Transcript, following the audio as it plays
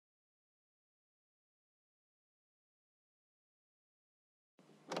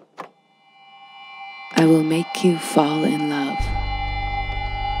I will make you fall in love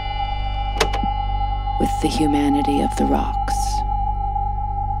with the humanity of the rocks,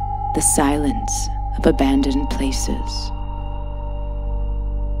 the silence of abandoned places,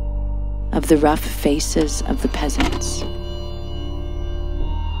 of the rough faces of the peasants,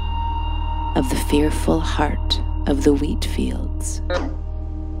 of the fearful heart of the wheat fields.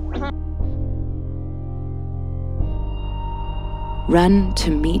 Run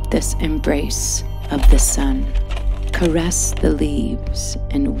to meet this embrace of the sun, caress the leaves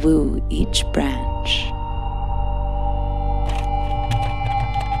and woo each branch.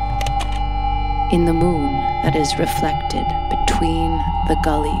 In the moon that is reflected between the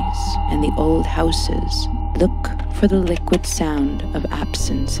gullies and the old houses, look for the liquid sound of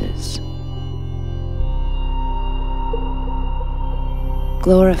absences.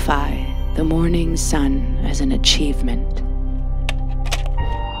 Glorify the morning sun as an achievement.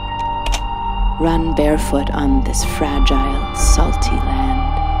 Run barefoot on this fragile, salty land.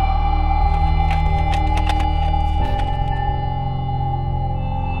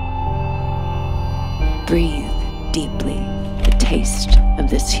 Breathe deeply the taste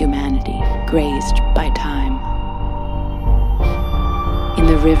of this humanity grazed by time. In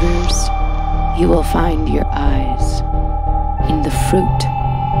the rivers, you will find your eyes. In the fruit,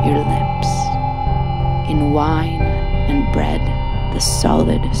 your lips. In wine and bread, the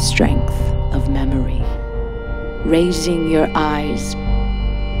solid strength of memory. Raising your eyes,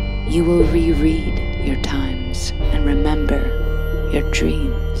 you will reread your times and remember your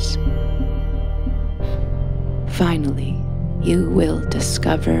dreams. Finally, you will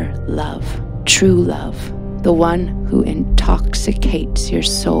discover love, true love, the one who intoxicates your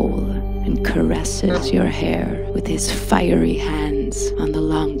soul and caresses your hair with his fiery hands on the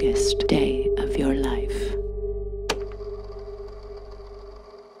longest day